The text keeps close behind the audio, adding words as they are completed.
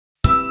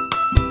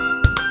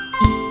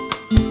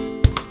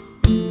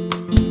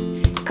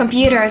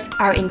Computers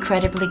are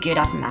incredibly good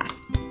at math.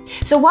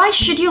 So why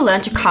should you learn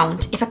to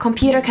count if a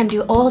computer can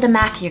do all the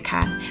math you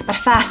can, but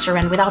faster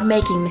and without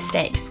making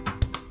mistakes?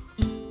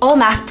 All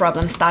math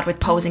problems start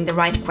with posing the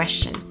right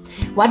question.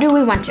 What do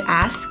we want to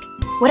ask?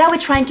 What are we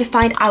trying to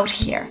find out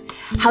here?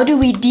 How do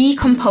we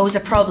decompose a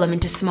problem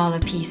into smaller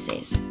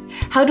pieces?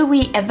 How do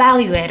we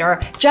evaluate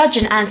or judge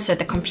an answer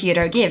the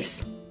computer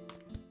gives?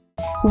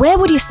 Where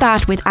would you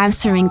start with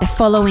answering the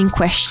following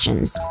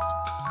questions?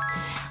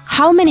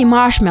 How many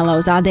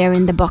marshmallows are there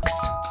in the box?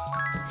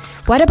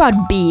 What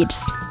about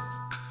beads?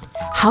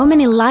 How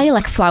many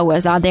lilac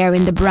flowers are there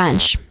in the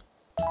branch?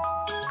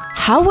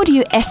 How would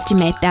you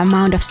estimate the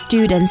amount of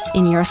students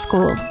in your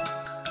school?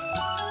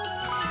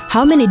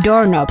 How many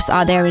doorknobs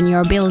are there in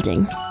your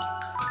building?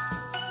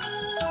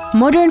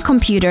 Modern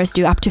computers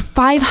do up to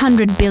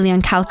 500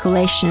 billion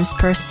calculations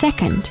per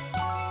second.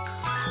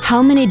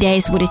 How many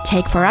days would it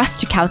take for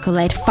us to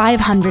calculate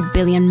 500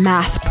 billion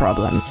math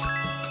problems?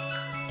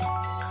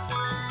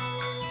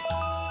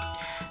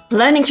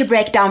 Learning to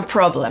break down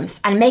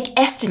problems and make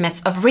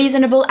estimates of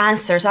reasonable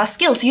answers are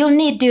skills you'll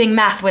need doing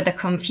math with a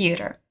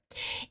computer.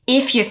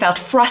 If you felt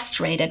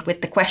frustrated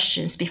with the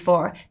questions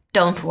before,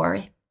 don't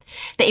worry.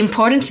 The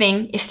important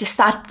thing is to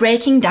start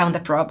breaking down the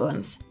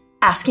problems,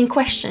 asking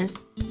questions,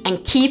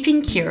 and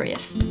keeping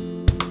curious.